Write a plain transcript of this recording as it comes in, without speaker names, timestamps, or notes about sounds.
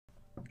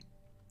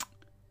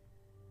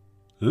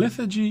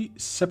Lethargy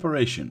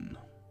separation.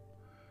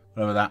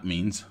 Whatever that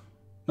means.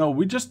 No,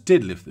 we just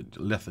did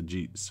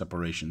lethargy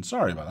separation.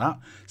 Sorry about that.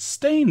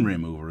 Stain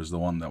remover is the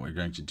one that we're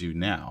going to do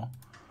now.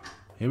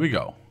 Here we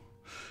go.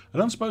 I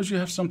don't suppose you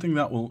have something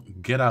that will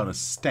get out a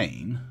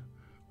stain.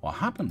 What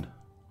happened?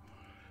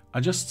 I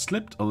just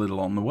slipped a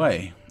little on the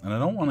way, and I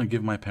don't want to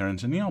give my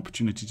parents any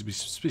opportunity to be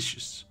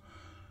suspicious.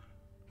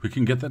 We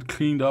can get that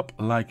cleaned up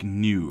like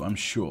new, I'm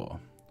sure.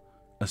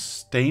 A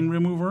stain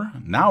remover?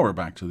 Now we're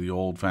back to the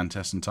old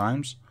Phantasm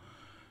times.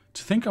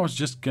 To think I was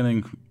just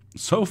getting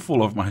so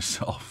full of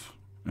myself.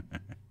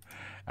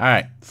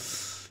 Alright.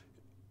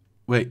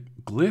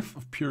 Wait, glyph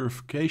of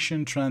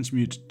purification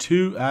transmutes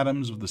 2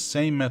 atoms of the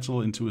same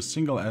metal into a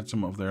single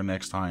atom of their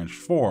next highest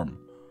form.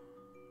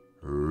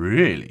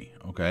 Really?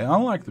 Okay,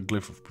 unlike the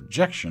glyph of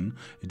projection,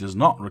 it does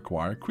not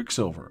require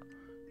quicksilver.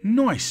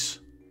 Nice!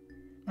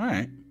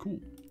 Alright, cool.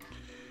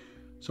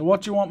 So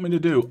what do you want me to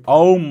do?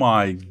 Oh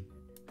my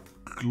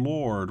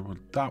lord,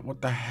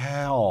 what the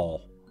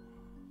hell?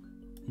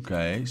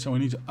 Okay, so we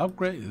need to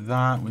upgrade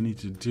that. We need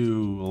to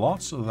do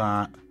lots of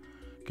that.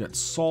 Get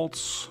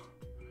salts.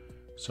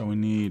 So we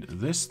need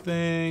this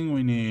thing.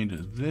 We need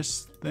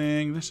this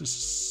thing. This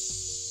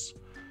is...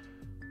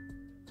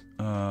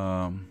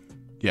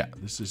 yeah,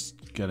 this is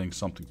getting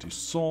something to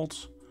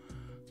salt.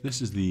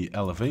 This is the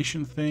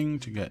elevation thing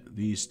to get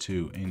these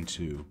two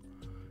into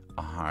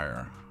a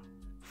higher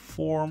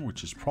form,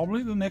 which is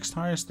probably the next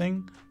highest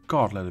thing.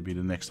 God, let it be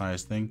the next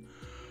highest thing.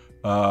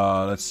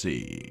 Let's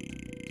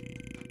see.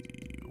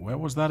 Where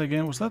was that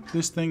again? Was that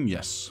this thing?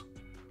 Yes.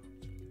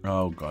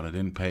 Oh god, I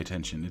didn't pay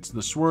attention. It's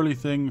the swirly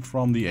thing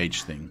from the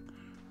H thing.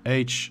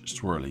 H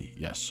swirly.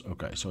 Yes.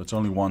 Okay, so it's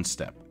only one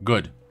step.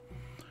 Good.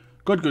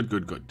 Good, good,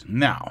 good, good.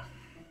 Now,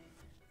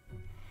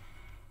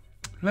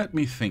 let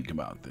me think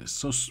about this.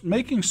 So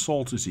making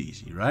salt is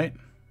easy, right?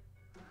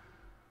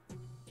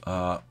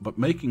 But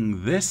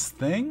making this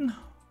thing?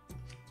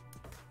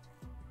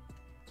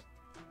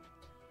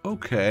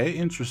 Okay,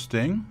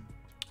 interesting.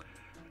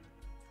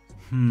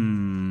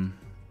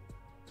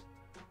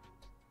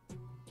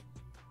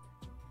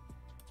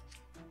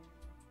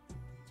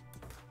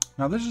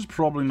 Now this is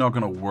probably not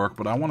going to work,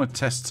 but I want to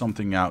test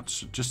something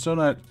out just so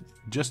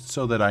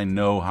that I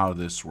know how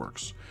this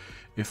works.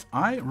 If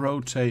I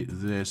rotate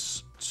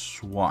this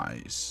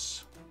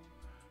twice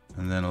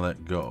and then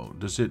let go,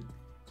 does it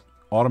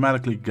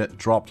automatically get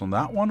dropped on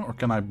that one, or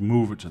can I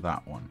move it to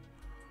that one?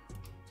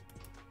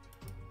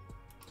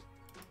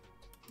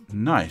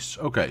 Nice.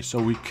 Okay, so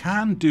we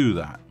can do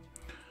that.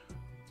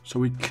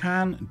 So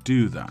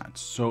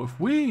if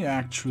we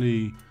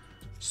actually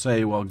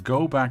say, well,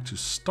 go back to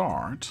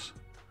start,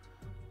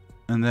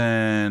 and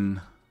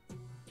then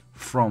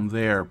from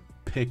there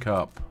pick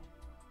up,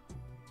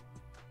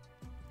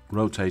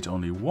 rotate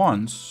only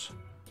once,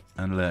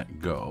 and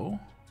let go,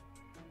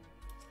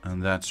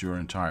 and that's your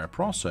entire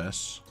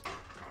process,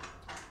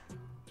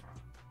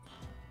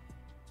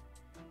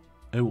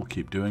 it will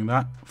keep doing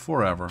that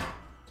forever.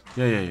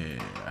 Yeah.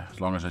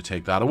 As long as I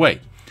take that away.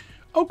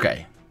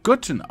 Okay,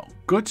 good to know.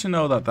 Good to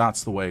know that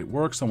that's the way it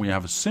works, and we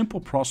have a simple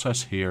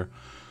process here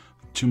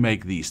to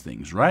make these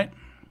things, right?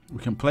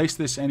 We can place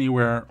this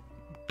anywhere.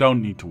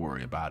 Don't need to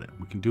worry about it.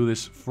 We can do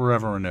this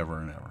forever and ever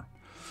and ever.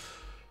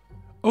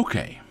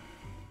 Okay.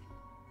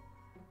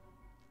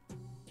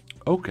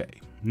 Okay,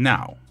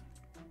 now,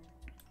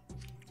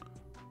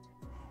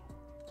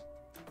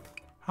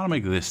 how to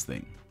make this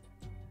thing?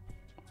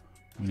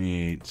 We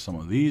need some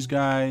of these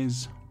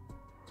guys.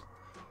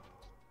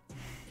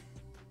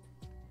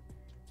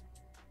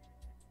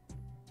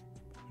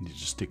 We need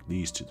to stick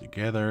these two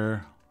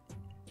together.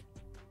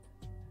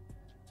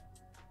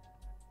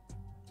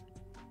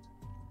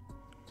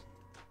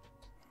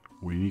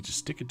 We need to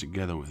stick it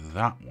together with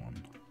that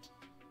one.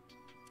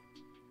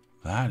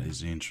 That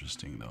is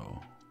interesting,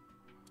 though.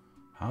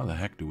 How the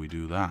heck do we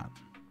do that?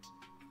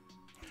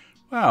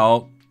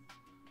 Well,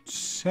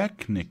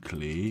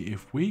 technically,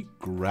 if we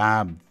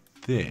grab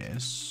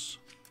this...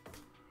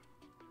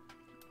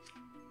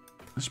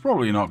 It's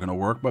probably not going to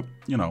work, but,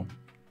 you know,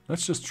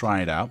 let's just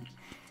try it out.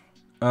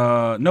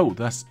 No,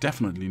 that's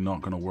definitely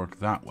not going to work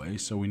that way,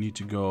 so we need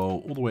to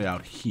go all the way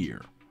out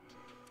here.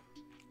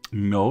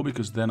 No,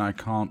 because then I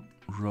can't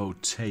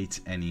rotate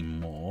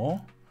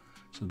anymore.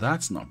 So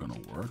that's not going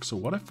to work. So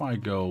what if I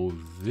go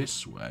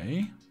this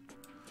way?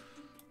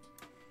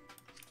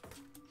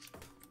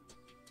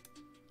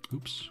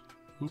 Oops.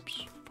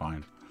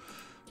 Fine.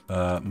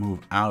 Move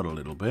out a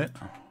little bit.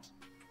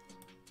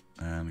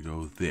 And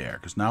go there.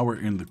 Because now we're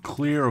in the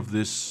clear of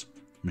this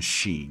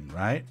machine,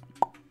 right?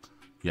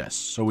 Yes.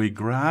 So we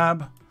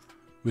grab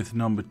with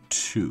number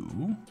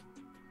 2.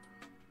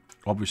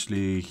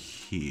 Obviously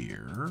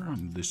here.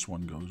 And this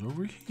one goes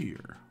over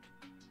here.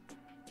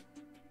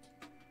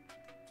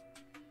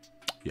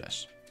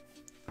 Yes.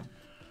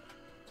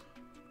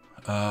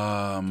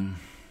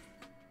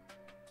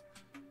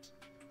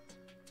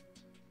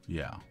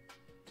 Yeah.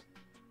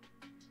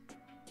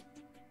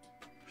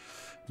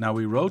 Now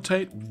we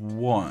rotate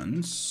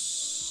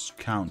once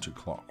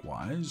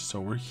counterclockwise, so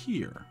we're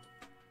here.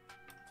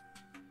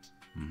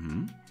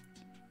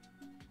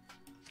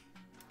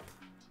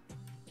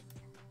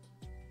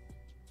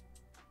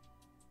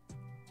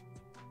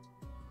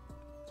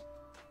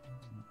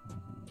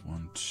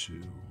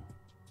 2.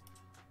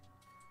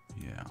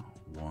 Yeah,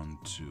 1,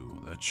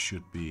 2. That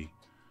should be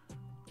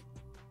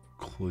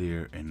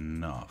clear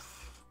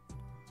enough.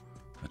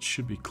 That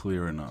should be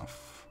clear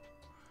enough.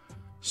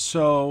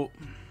 So,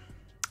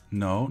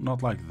 no,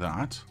 not like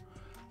that.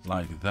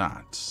 Like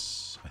that,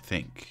 I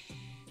think.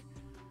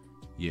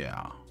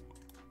 Yeah.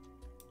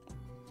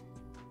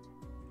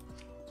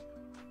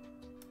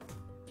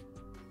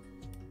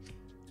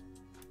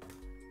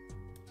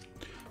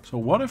 So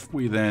what if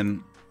we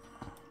then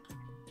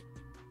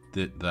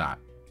did that?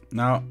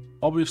 Now,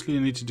 obviously I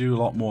need to do a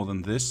lot more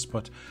than this,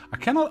 but I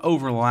cannot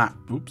overlap.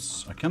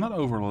 Oops, I cannot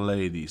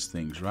overlay these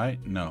things, right?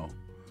 No.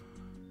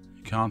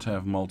 You can't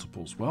have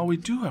multiples. Well, we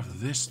do have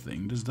this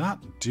thing. Does that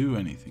do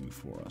anything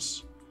for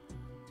us?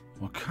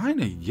 Well, kind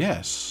of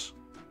yes.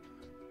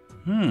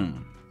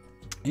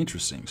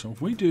 Interesting. So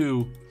if we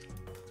do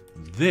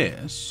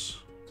this,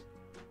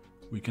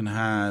 we can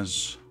have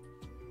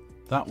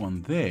that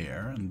one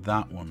there and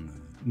that one.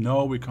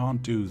 No, we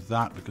can't do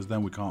that because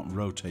then we can't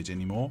rotate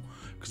anymore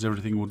because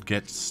everything would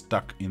get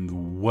stuck in the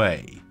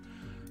way.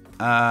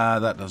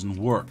 That doesn't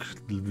work.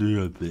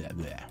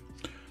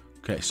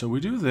 Okay, so we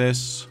do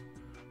this.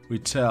 We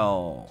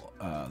tell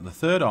the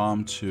third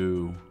arm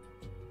to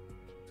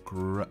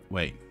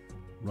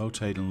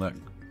rotate and let.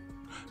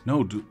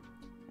 No, do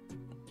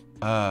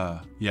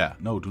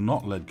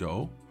not let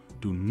go.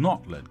 Do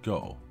not let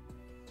go.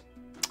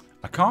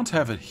 I can't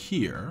have it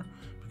here.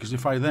 Because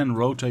if I then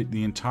rotate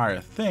the entire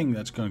thing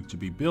that's going to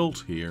be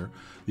built here,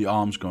 the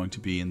arm's going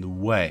to be in the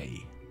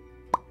way.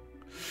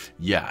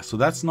 Yeah, so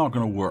that's not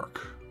going to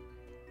work.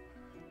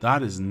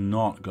 That is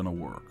not going to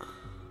work.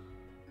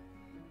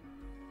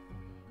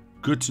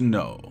 Good to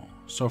know.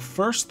 So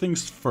first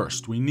things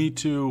first, we need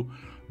to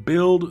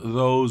build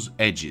those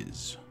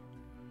edges.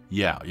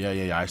 Yeah.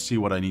 I see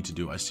what I need to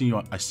do. I see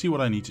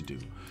what I need to do.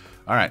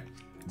 All right,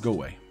 go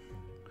away.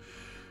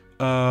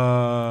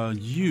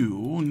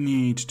 You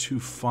need to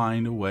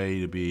find a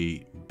way to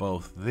be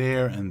both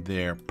there and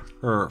there.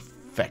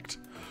 Perfect.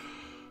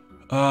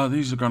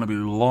 These are going to be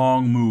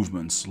long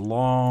movements.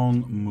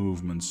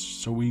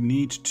 So we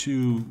need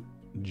to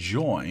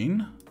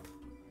join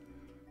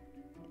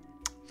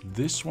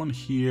this one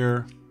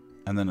here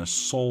and then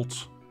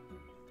assault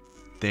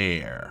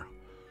there.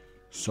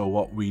 So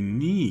what we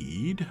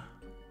need...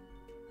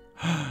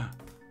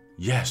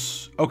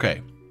 Yes.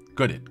 Okay.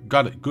 Got it.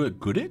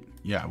 Good it?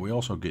 Yeah, we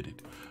also get it.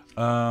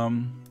 Now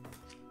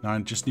I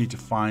just need to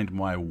find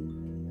my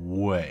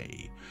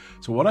way.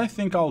 So what I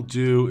think I'll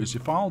do is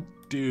if I'll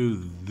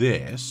do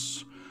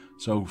this,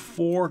 so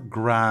 4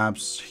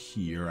 grabs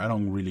here. I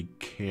don't really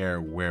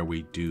care where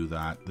we do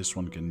that. This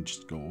one can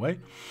just go away.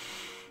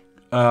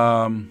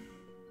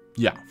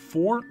 Yeah,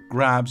 4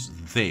 grabs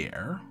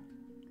there.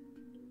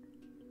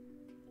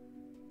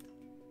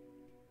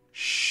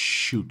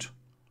 Shoot.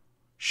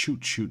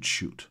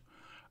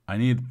 I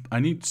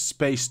need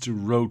space to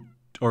rotate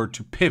or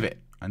to pivot.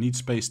 I need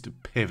space to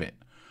pivot.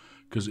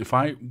 Because if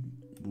I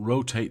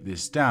rotate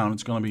this down,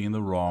 it's going to be in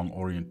the wrong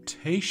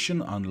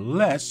orientation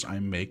unless I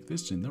make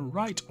this in the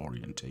right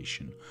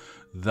orientation.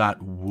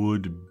 That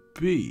would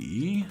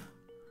be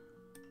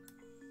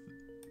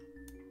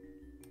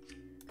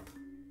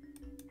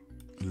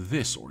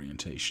this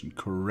orientation,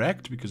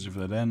 correct? Because if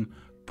I then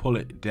pull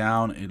it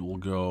down, it will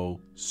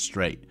go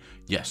straight.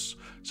 Yes.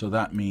 So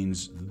that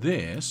means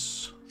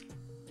this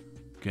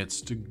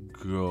gets to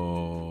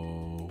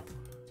go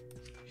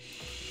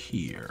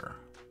here.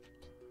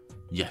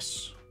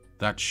 Yes,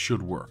 that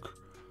should work.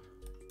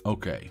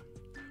 Okay,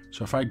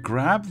 so if I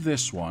grab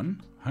this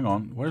one, hang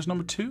on, where's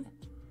number 2?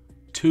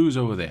 2's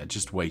over there,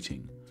 just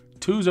waiting.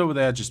 2's over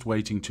there, just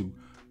waiting to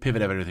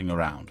pivot everything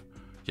around.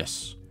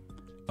 Yes,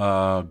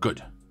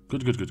 good.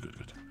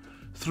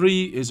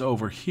 3 is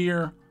over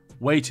here,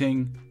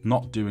 waiting,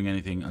 not doing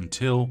anything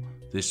until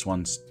this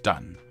one's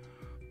done.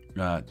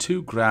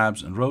 2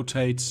 grabs and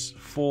rotates.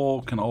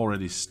 4 can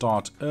already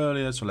start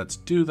earlier, so let's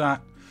do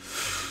that.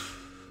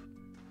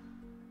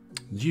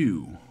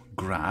 You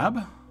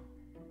grab,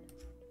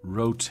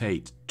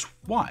 rotate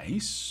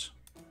twice,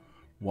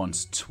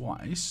 once,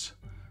 twice.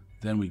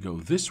 Then we go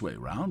this way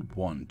around.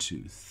 1,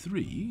 2,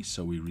 3.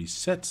 So we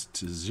reset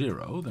to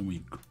 0. Then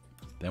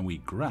we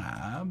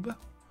grab.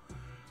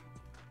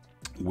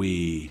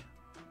 We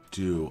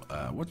do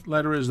what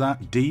letter is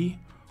that? D.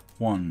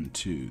 1,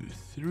 2,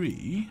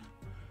 3.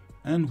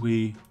 And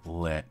we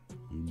let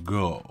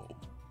go.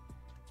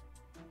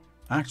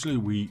 Actually,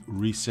 we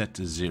reset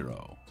to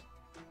 0.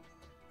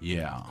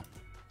 Yeah.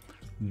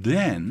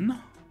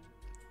 Then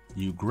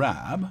you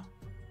grab,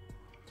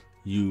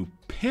 you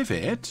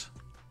pivot.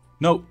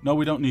 No,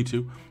 we don't need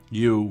to.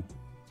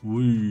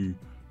 We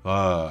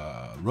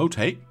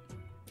rotate.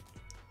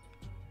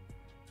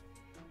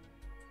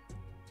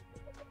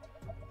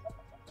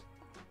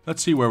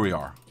 Let's see where we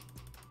are.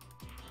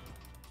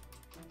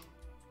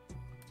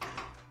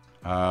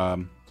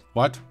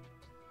 What?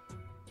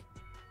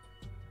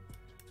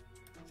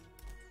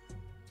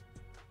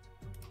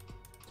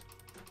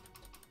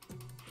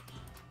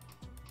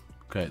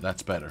 Okay,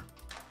 that's better.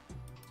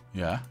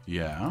 Yeah.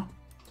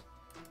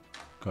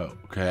 Go.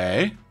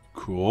 Okay.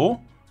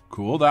 Cool.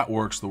 Cool. That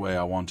works the way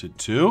I want it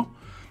to.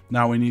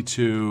 Now we need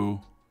to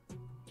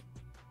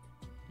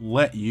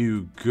let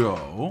you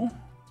go,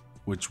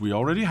 which we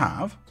already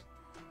have.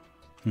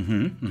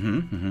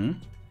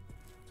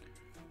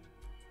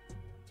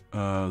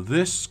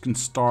 This can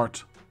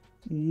start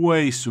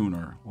way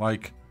sooner,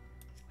 like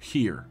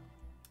here.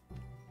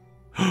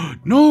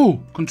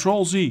 No!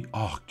 Control Z.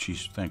 Oh,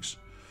 jeez, thanks.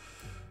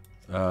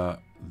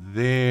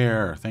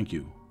 There. Thank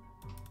you.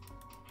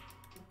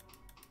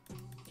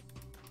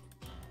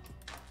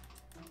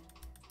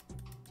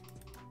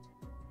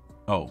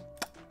 Oh.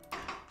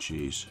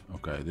 Jeez.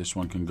 Okay, this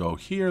one can go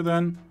here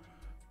then.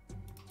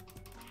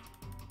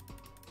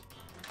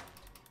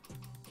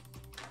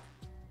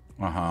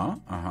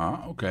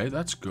 Okay,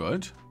 that's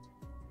good.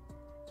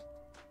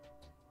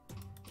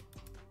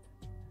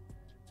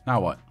 Now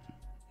what?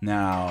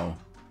 Now,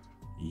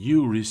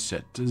 you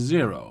reset to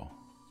 0.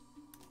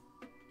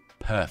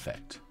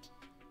 Perfect.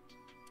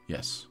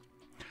 Yes.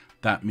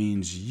 That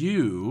means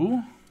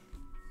you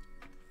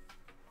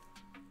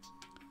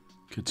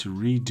get to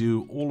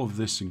redo all of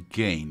this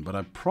again, but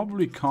I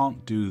probably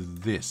can't do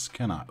this,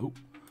 can I? Oh,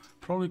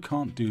 probably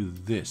can't do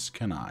this,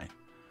 can I?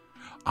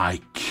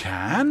 I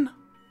can?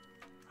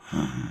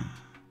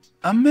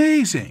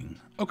 Amazing.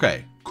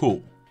 Okay,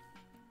 cool.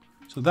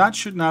 So that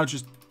should now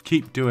just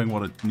keep doing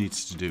what it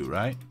needs to do,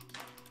 right?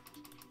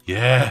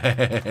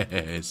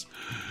 Yes.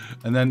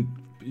 And then,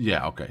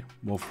 yeah, okay.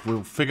 We'll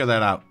figure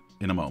that out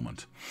in a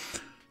moment.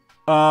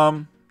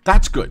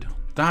 That's good.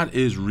 That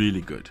is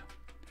really good.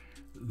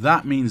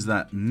 That means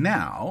that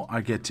now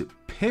I get to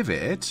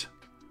pivot.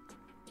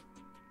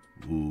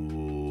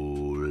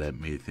 Ooh, let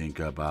me think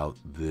about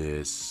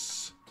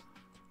this.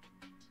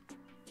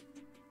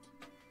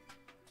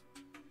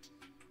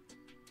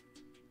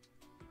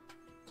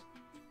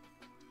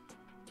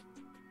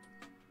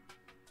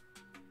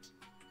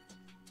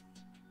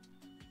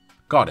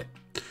 Got it.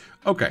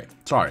 Okay,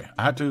 sorry.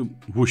 I had to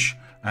whoosh.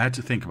 I had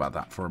to think about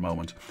that for a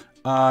moment.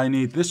 I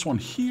need this one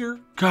here.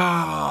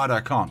 God,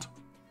 I can't.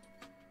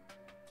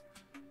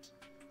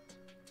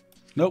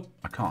 Nope,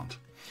 I can't.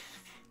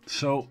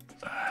 So,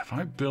 if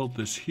I build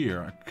this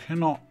here, I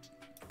cannot...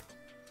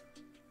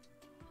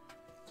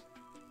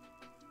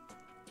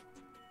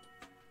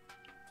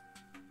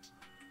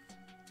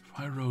 If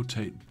I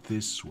rotate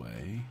this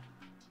way,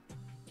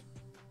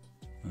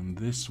 then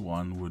this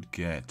one would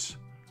get...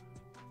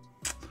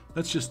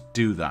 Let's just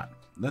do that.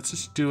 Let's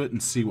just do it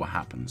and see what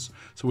happens.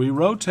 So we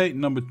rotate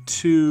number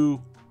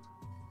 2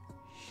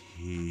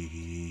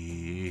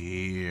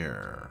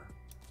 here.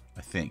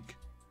 I think.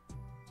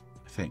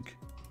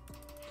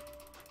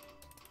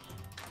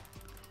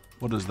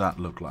 What does that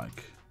look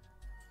like?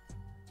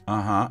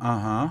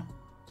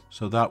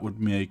 So that would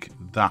make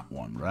that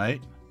one,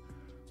 right?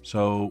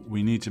 So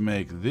we need to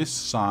make this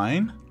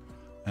sign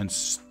and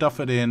stuff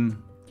it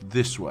in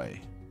this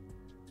way.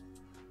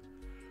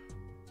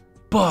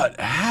 But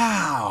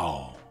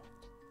how?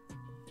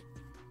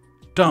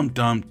 Dum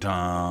dum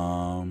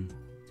dum.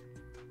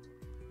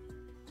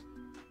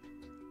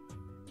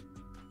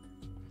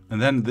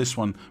 And then this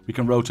one, we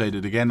can rotate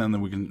it again, and then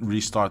we can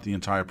restart the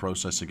entire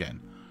process again.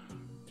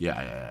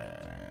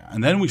 Yeah.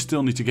 And then we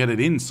still need to get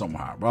it in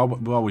somehow.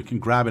 Well, we can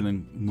grab it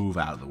and move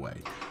out of the way.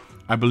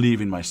 I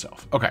believe in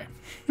myself. Okay.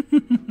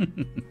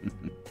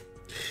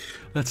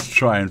 Let's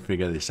try and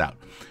figure this out.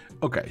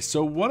 Okay,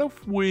 so what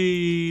if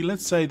we...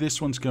 Let's say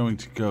this one's going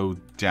to go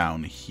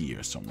down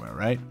here somewhere,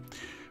 right?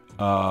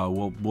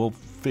 We'll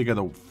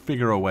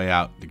figure a way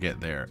out to get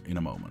there in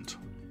a moment.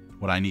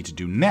 What I need to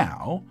do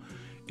now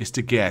is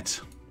to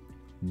get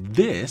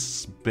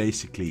this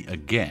basically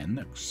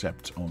again,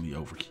 except only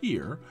over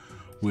here,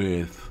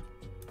 with...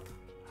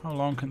 How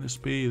long can this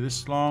be?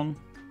 This long?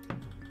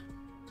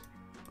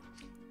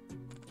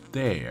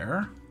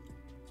 There.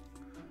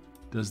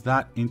 Does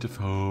that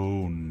interfere?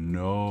 Oh,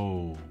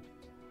 no.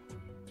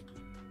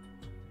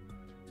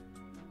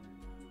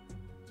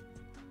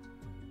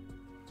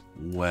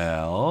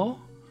 Well,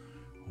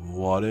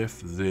 what if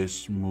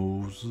this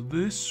moves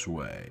this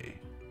way?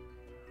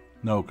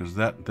 No, because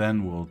that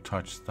then will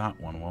touch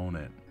that one, won't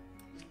it?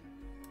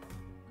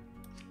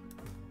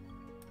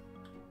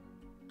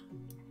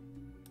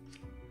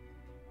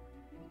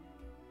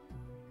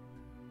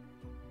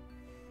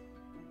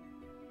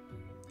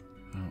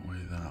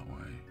 That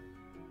way.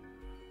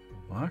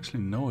 Well,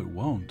 actually, no, it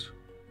won't.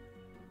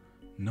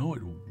 No,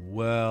 it...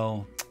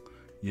 Well...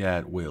 Yeah,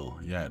 it will.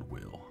 Yeah, it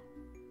will.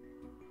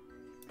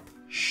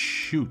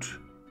 Shoot.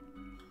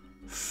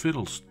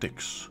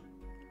 Fiddlesticks.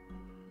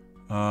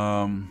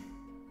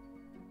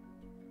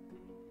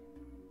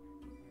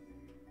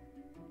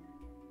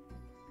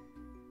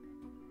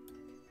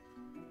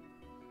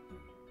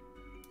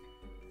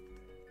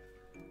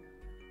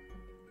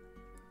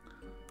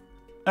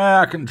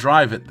 I can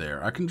drive it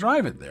there. I can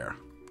drive it there.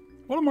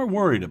 What am I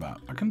worried about?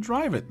 I can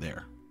drive it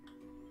there.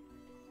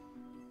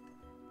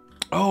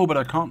 Oh, but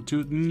I can't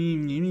do...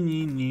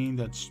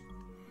 That's...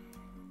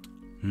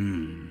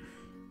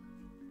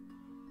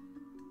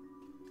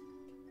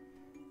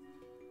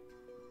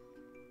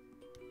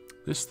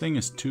 This thing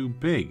is too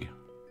big.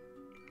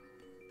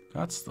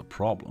 That's the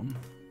problem.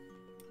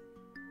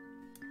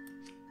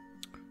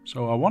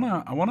 So I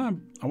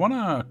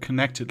wanna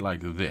connect it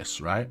like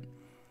this, right?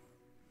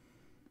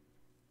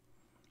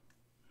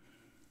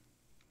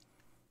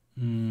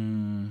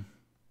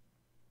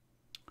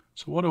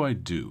 So what do I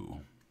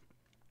do?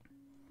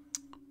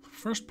 The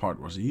first part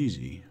was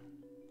easy.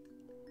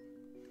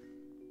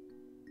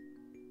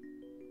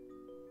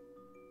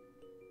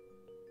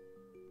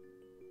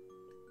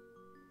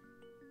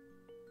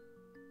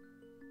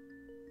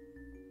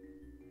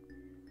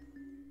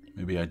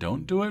 Maybe I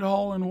don't do it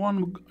all in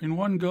one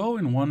go,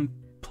 in one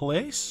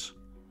place?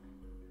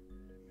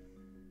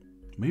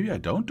 Maybe I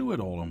don't do it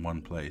all in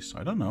one place.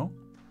 I don't know.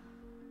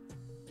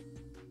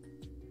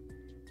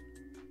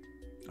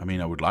 I mean,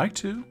 I would like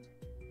to.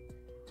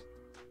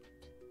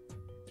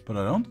 But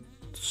I don't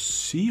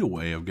see a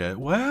way of getting...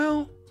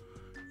 Well,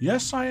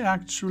 yes, I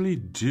actually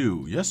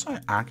do. Yes,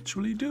 I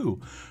actually do.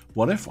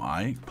 What if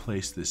I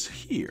place this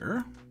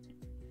here?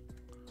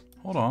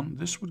 Hold on.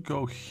 This would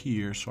go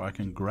here, so I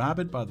can grab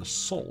it by the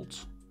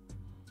salt.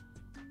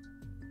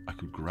 I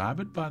could grab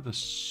it by the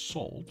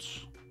salt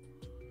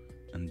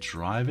and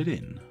drive it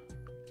in.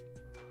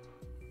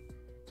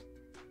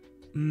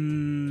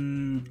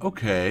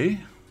 Okay.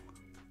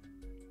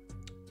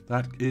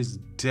 That is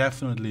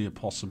definitely a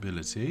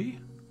possibility.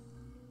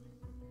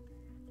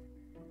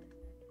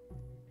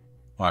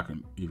 Well, I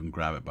can even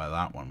grab it by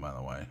that one, by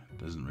the way. It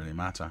doesn't really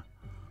matter.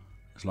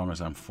 As long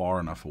as I'm far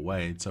enough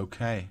away, it's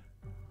okay.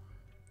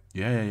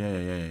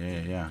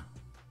 Yeah.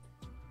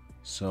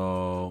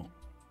 So,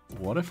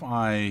 what if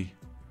I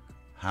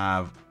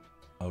have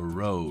a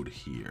road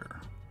here?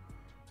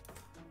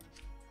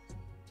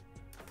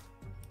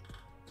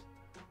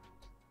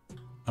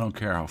 I don't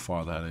care how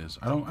far that is.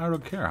 I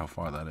don't care how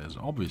far that is,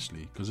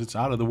 obviously, because it's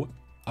out of the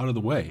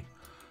way.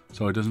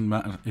 So it doesn't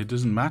matter. It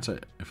doesn't matter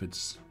if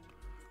it's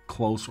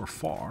close or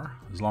far,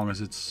 as long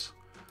as it's.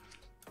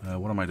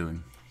 What am I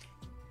doing?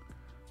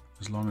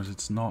 As long as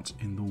it's not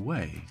in the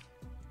way.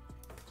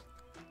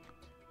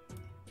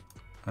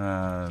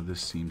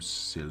 This seems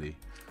silly.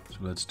 So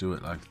let's do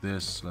it like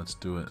this. Let's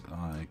do it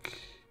like.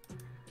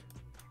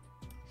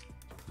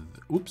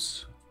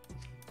 Oops.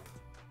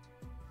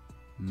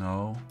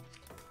 No.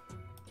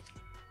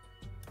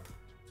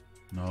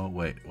 No,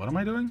 wait. What am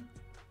I doing?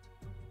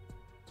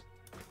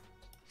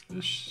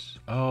 This.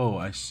 Oh,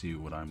 I see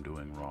what I'm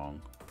doing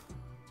wrong.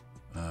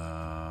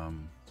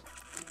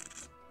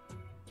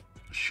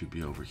 It should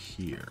be over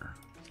here.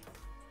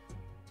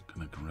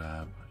 Gonna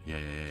grab.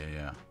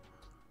 Yeah.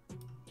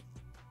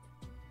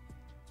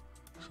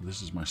 So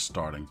this is my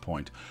starting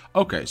point.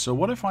 Okay, so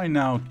what if I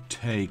now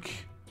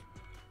take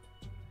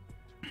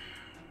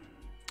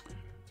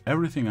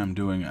everything I'm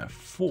doing at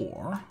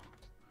 4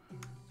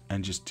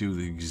 and just do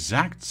the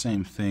exact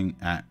same thing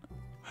at...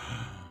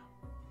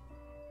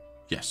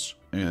 Yes.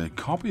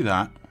 Copy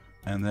that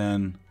and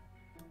then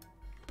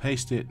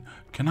paste it.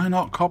 Can I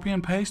not copy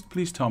and paste?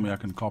 Please tell me I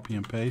can copy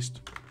and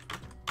paste.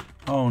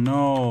 Oh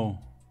no.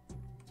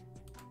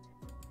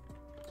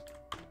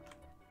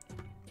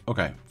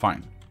 Okay,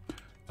 fine.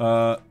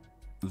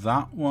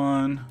 That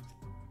one,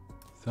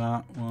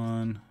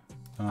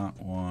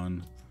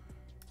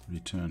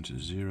 return to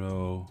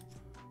 0.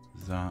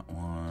 That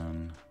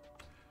one,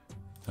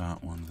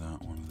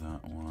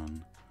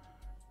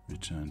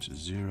 return to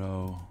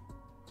 0.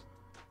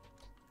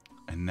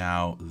 And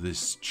now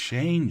this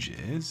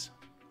changes.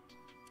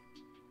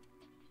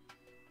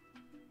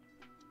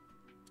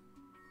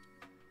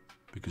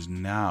 Because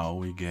now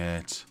we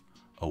get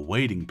a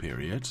waiting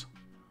period.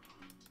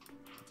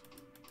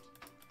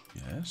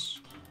 Yes.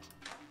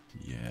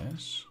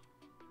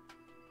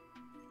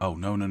 Oh,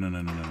 no.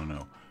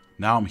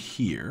 Now I'm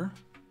here.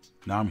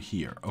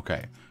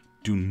 Okay.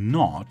 Do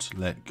not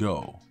let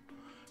go.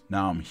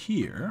 Now I'm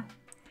here.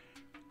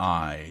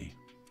 I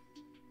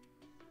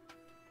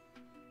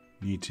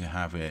need to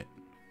have it.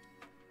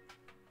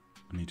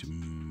 I need to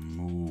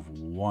move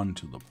 1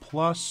 to the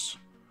plus.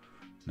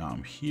 Now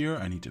I'm here.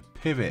 I need to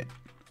pivot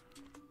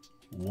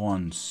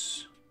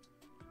once,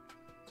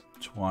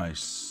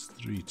 twice,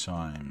 3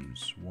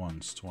 times.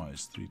 Once,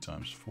 twice, 3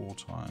 times, 4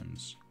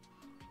 times.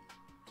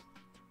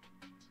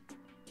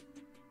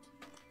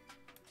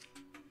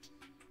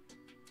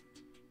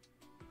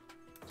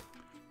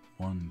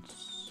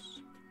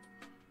 Once,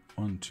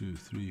 1, 2,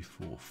 3,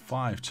 4,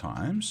 5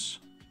 times.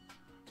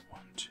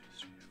 1, 2,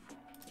 3, 4,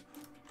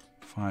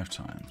 5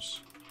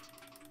 times.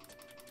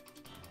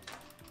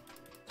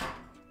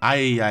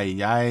 Ay.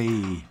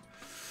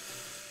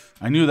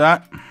 I knew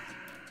that.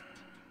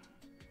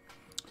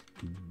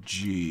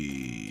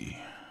 G.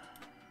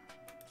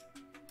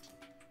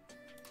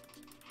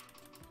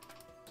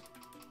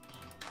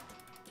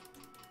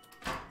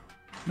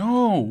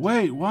 No,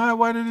 wait.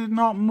 Why did it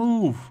not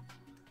move?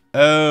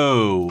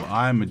 Oh,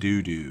 I'm a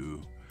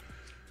doo-doo.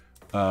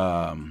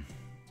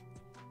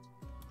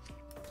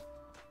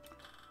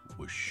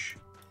 Whoosh.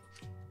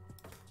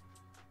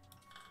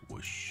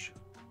 Whoosh.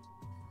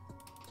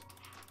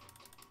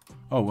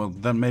 Oh, well,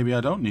 then maybe I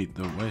don't need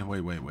the... Wait.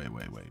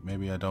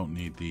 Maybe I don't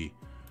need the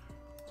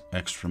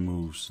extra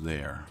moves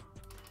there.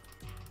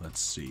 Let's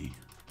see.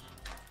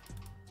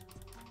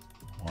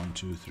 1,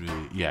 2, 3.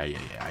 Yeah.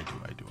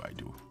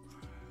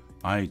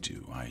 I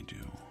do.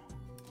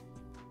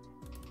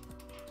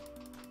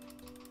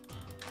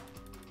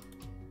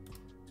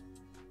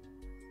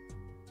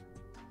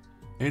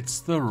 It's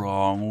the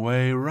wrong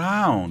way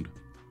round.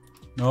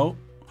 No.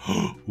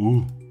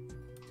 Ooh.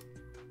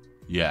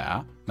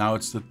 Yeah. Now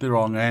it's the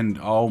wrong end.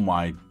 Oh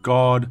my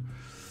god.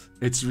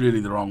 It's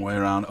really the wrong way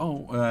around.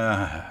 Oh,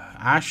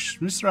 Ash.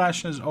 Mr.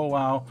 Ash says, oh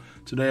wow.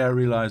 Today I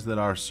realized that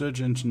our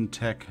search engine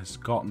tech has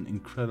gotten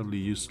incredibly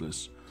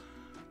useless.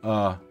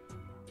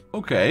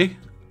 Okay.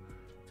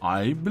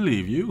 I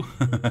believe you.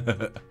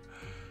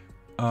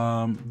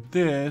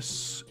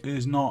 This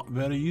is not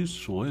very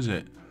useful, is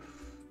it?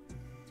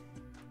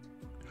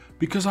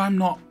 Because I'm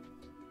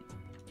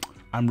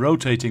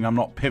rotating, I'm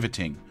not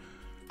pivoting.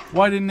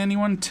 Why didn't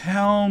anyone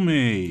tell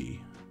me?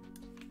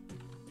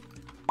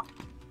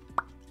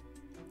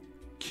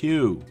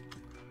 Q.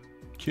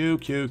 Q.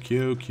 There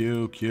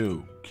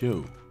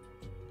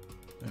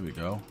we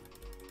go.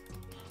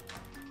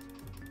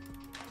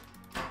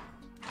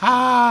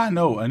 Ah,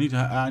 no, I need to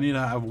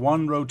have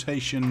one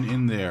rotation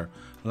in there.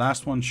 The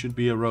last one should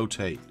be a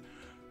rotate.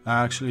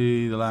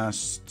 Actually,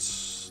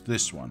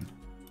 this one.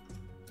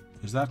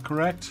 Is that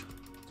correct?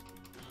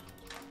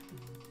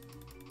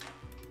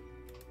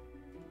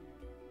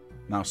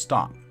 Now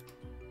stop.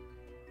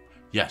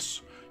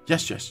 Yes.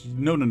 Yes.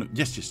 No.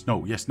 Yes.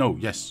 No. Yes. No.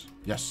 Yes.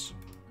 Yes.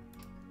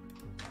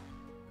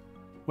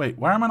 Wait,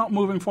 why am I not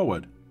moving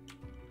forward?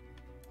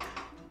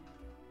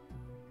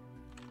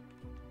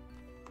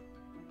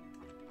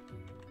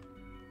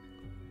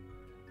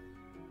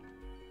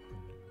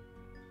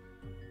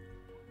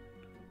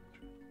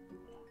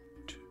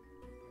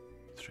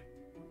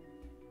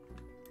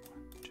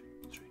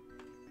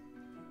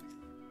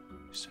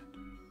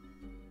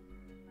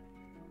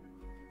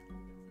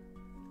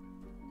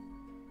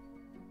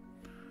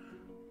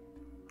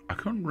 I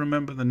couldn't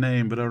remember the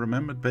name, but I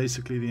remembered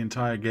basically the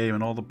entire game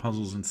and all the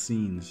puzzles and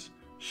scenes.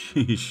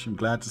 Sheesh, I'm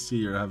glad to see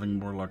you're having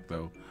more luck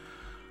though.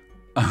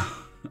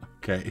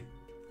 Okay.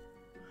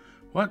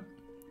 What? I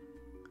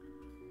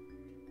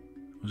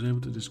was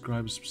able to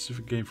describe a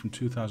specific game from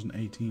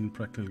 2018,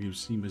 practically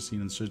scene by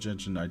scene in search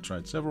engine. I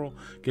tried several,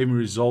 gave me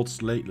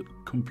results late,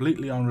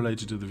 completely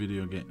unrelated to the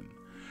video game.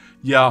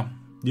 Yeah.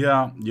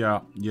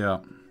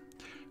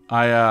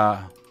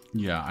 I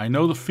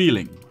know the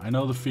feeling.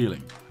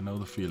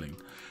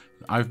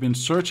 I've been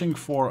searching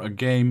for a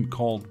game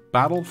called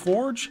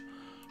Battleforge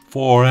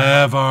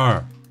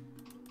forever.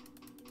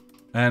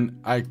 And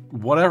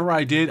whatever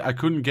I did, I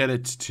couldn't get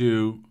it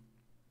to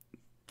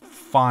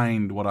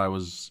find what I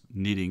was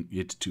needing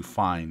it to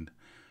find.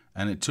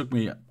 And it took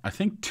me, I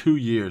think, 2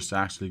 years to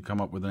actually come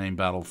up with the name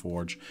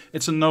Battleforge.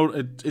 It's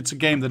a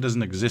game that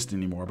doesn't exist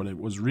anymore, but it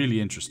was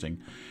really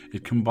interesting.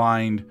 It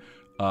combined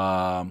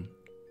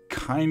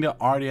kind of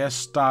RTS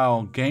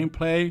style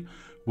gameplay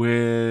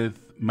with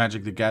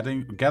Magic the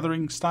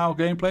Gathering style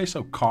gameplay,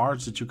 so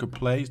cards that you could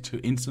play to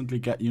instantly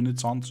get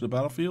units onto the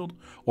battlefield,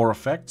 or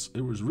effects.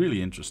 It was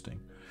really interesting.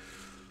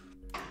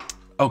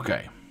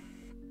 Okay,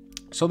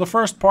 so the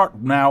first part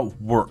now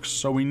works,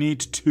 so we need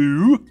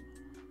to...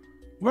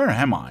 Where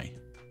am I?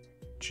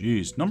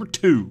 Jeez, number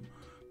two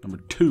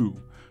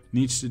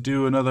needs to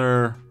do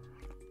another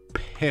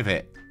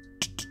pivot.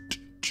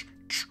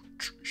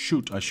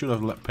 Shoot, I should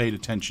have paid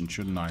attention,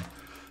 shouldn't I?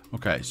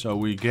 Okay, so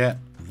we get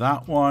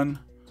that one.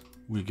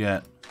 We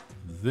get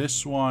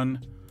this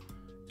one.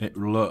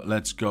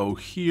 Let's go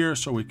here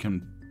so we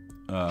can...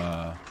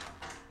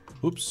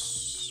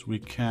 we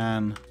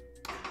can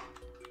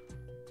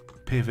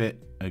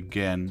pivot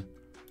again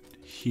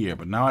here.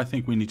 But now I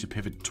think we need to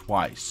pivot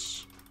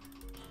twice.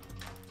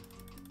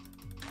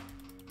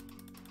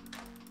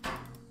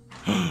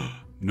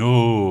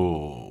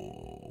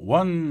 No.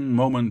 One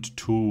moment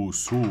too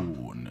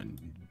soon.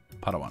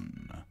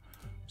 Padawan.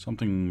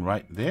 Something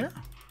right there?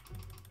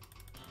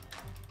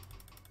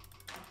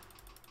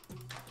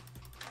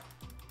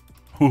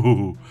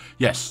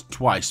 Yes,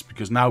 twice,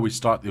 because now we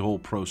start the whole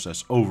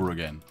process over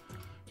again.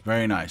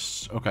 Very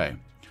nice. Okay.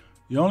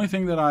 The only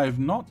thing that I've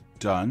not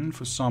done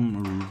for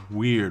some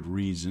weird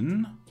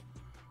reason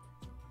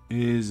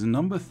is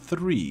number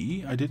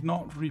 3. I did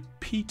not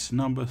repeat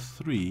number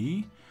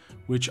 3,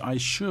 which I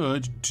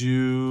should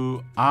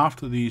do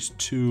after these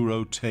 2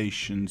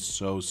 rotations,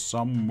 so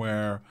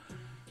somewhere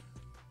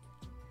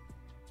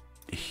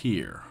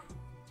here.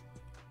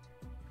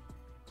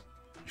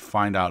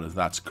 Find out if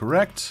that's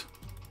correct.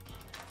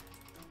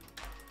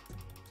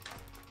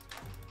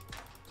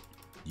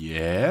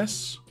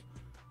 Yes.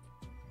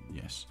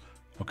 Yes.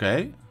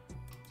 Okay.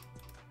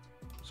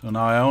 So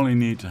now I only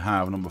need to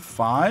have number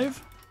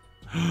 5.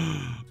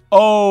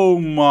 Oh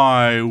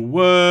my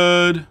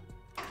word.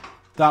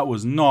 That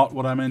was not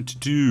what I meant to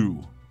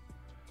do.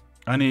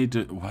 I need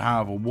to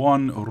have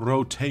one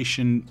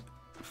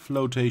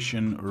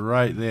flotation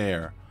right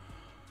there.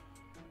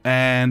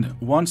 And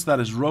once that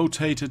is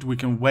rotated, we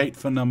can wait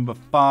for number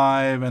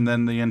 5, and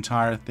then the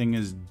entire thing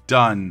is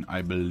done,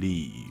 I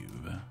believe.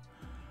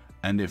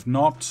 And if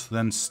not,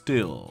 then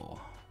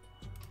still.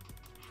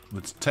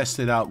 Let's test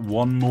it out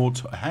one more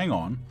time. Hang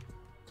on.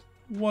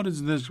 What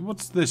is this?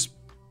 What's this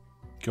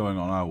going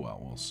on? Oh,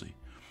 well, we'll see.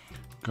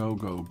 Go,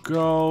 go,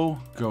 go.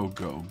 Go,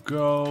 go,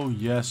 go.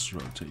 Yes,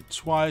 rotate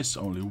twice.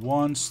 Only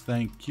once.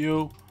 Thank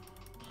you.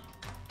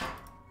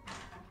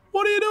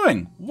 What are you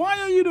doing? Why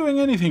are you doing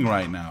anything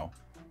right now?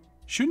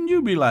 Shouldn't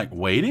you be, like,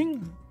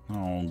 waiting?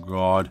 Oh,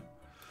 God.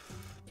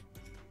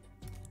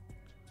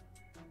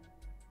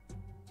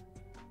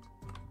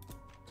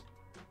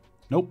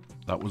 Nope,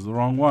 that was the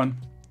wrong one.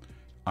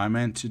 I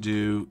meant to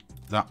do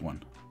that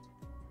one.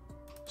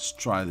 Let's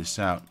try this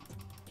out.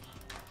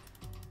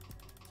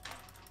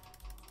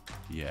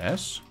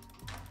 Yes.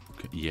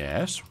 Okay,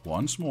 yes,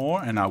 once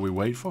more. And now we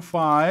wait for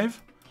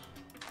 5.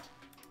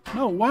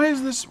 No, why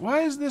is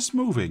this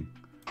moving?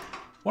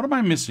 What am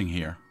I missing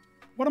here?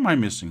 What am I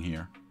missing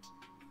here?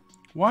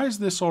 Why is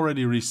this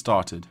already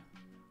restarted?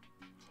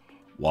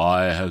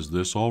 Why has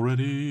this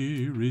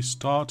already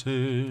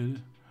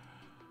restarted?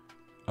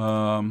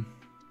 Am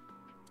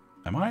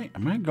I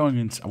going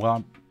insane? Well,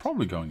 I'm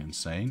probably going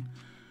insane.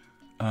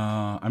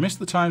 I miss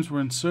the times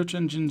when search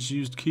engines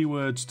used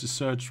keywords to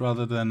search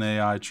rather than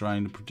AI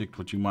trying to predict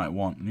what you might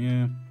want.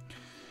 Yeah.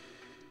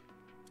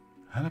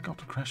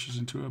 Helicopter crashes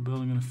into a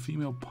building and a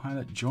female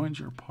pilot joins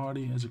your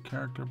party as a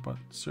character, but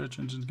search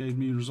engines gave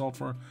me a result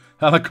for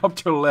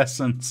helicopter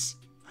lessons.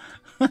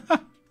 Okay,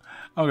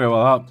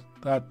 well,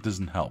 that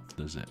doesn't help,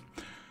 does it?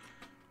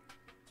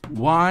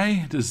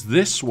 Why does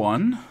this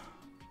one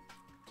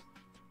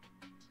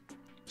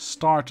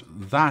start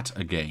that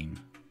again?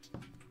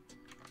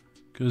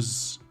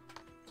 Because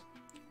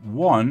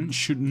 1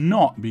 should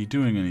not be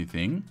doing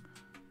anything.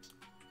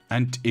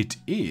 And it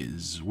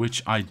is,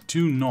 which I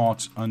do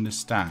not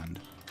understand.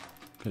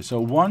 Okay, so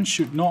 1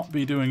 should not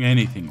be doing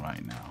anything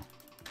right now.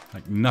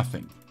 Like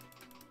nothing.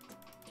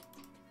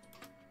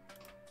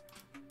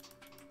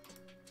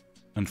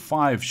 And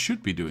 5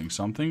 should be doing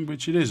something,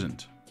 which it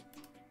isn't.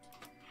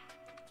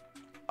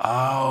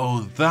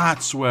 Oh,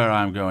 that's where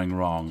I'm going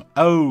wrong.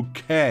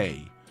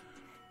 Okay.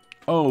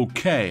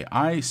 Okay,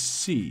 I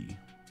see.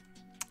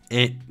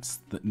 It's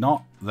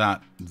not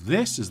that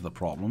this is the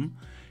problem.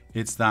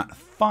 It's that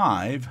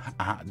 5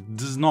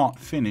 does not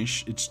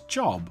finish its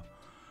job.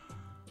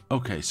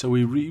 Okay, so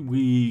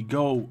we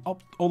go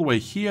up all the way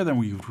here, then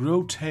we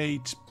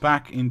rotate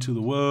back into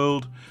the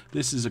world.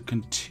 This is a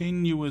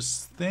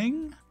continuous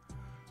thing.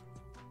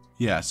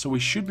 Yeah, so we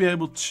should be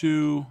able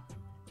to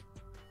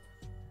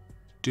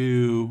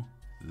do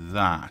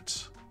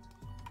that.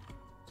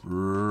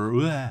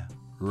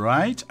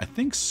 Right? I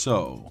think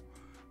so.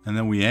 And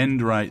then we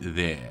end right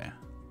there.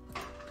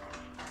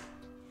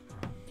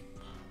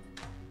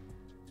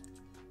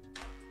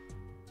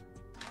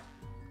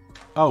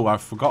 Oh, I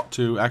forgot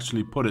to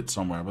actually put it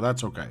somewhere, but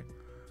that's okay.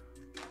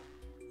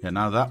 Yeah,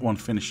 now that one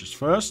finishes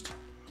first.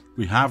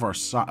 We have our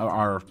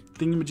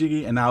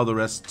thingamajiggy, and now the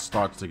rest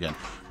starts again.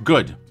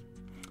 Good.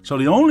 So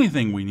the only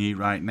thing we need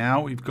right now,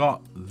 we've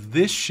got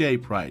this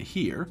shape right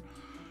here.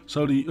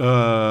 So the,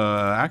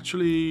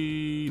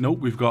 actually, nope,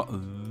 we've got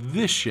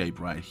this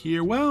shape right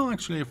here. Well,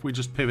 actually, if we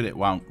just pivot it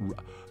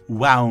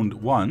wound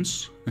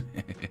once.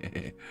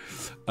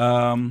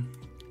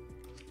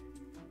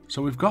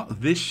 So we've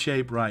got this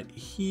shape right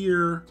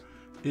here.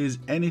 Is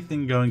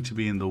anything going to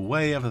be in the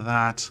way of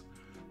that?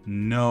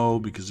 No,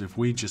 because if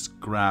we just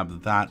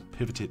grab that,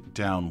 pivot it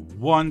down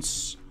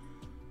once.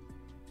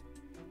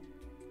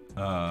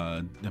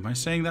 Am I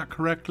saying that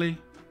correctly?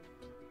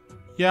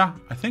 Yeah,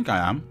 I think I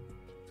am.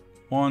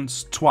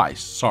 Once,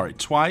 twice. Sorry,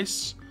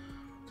 twice.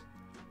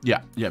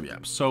 Yeah.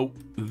 So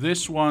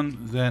this one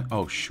then...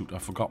 Oh, shoot, I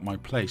forgot my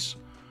place.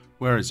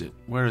 Where is it?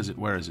 Where is it?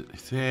 Where is it?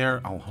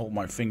 There. I'll hold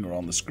my finger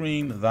on the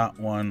screen. That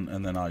one.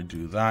 And then I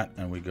do that.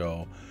 And we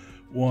go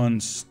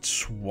once,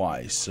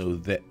 twice. So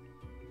that...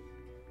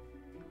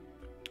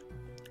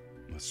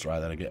 Let's try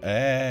that again.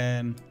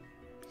 And...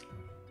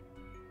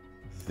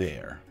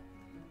 There.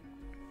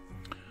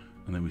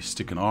 And then we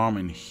stick an arm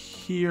in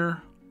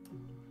here.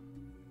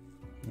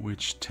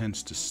 Which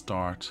tends to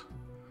start...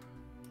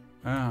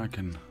 I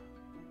can...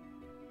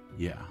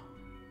 Yeah.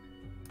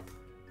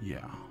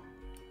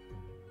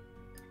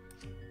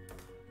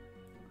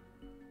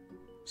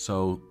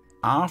 So,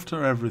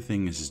 after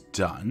everything is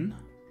done,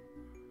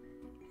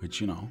 which,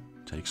 you know,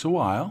 takes a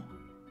while.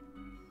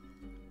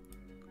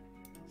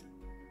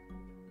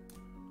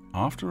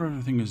 After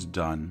everything is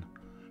done,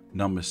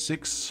 number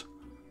 6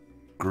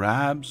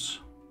 grabs,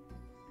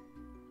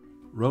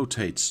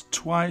 rotates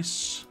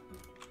twice,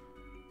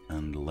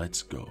 and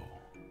lets go.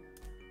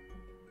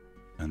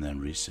 And then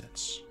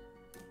resets.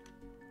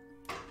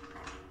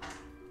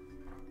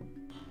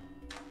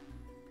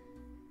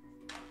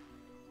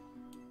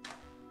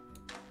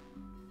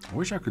 I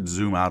wish I could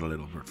zoom out a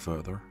little bit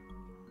further.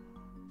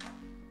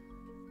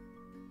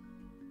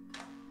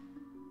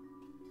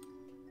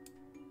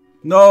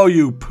 No,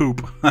 you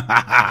poop.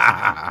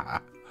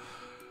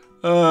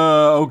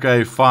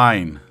 Okay,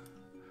 fine.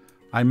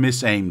 I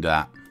misaimed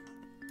that.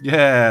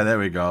 Yeah, there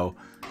we go.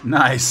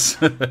 Nice.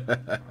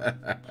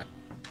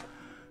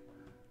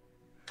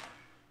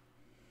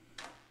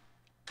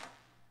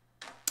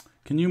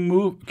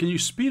 Can you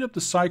speed up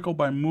the cycle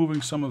by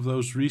moving some of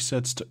those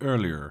resets to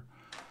earlier?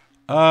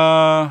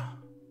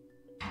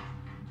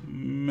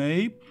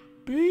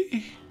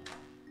 Maybe?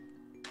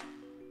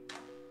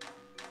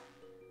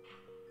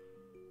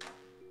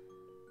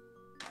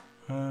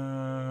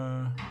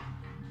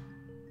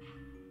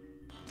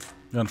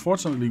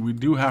 Unfortunately, we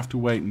do have to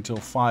wait until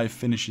 5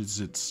 finishes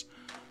its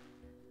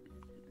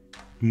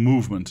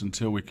movement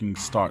until we can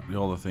start the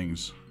other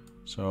things.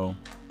 So,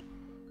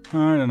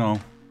 I don't know.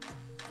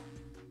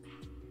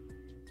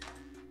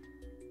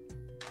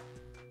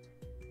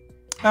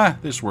 Ah,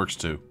 this works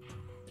too.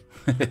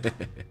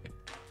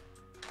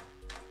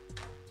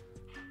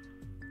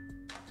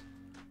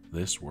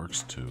 This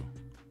works too.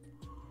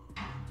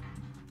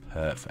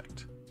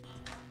 Perfect.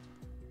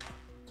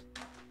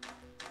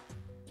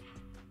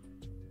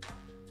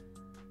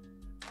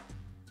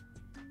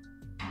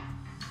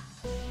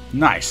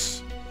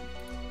 Nice.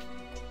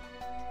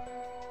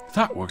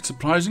 That worked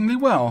surprisingly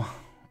well.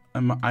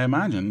 I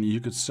imagine you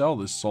could sell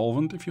this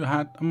solvent if you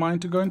had a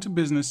mind to go into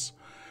business.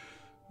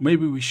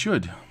 Maybe we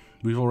should.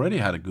 We've already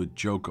had a good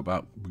joke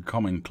about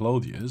becoming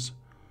clothiers.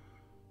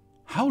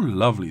 How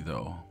lovely,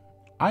 though.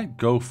 I'd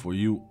go for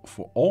you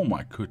for all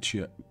my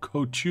couture.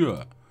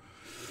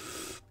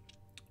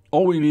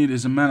 All we need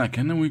is a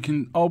mannequin and we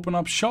can open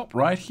up shop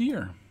right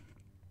here.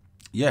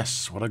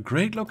 Yes, what a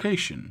great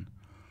location.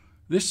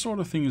 This sort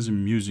of thing is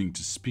amusing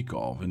to speak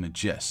of in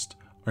jest,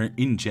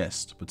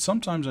 but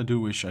sometimes I do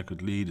wish I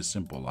could lead a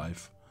simple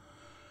life.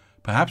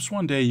 Perhaps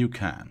one day you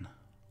can.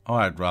 Oh,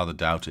 I'd rather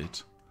doubt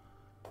it.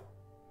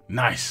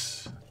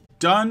 Nice.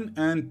 Done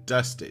and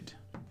dusted.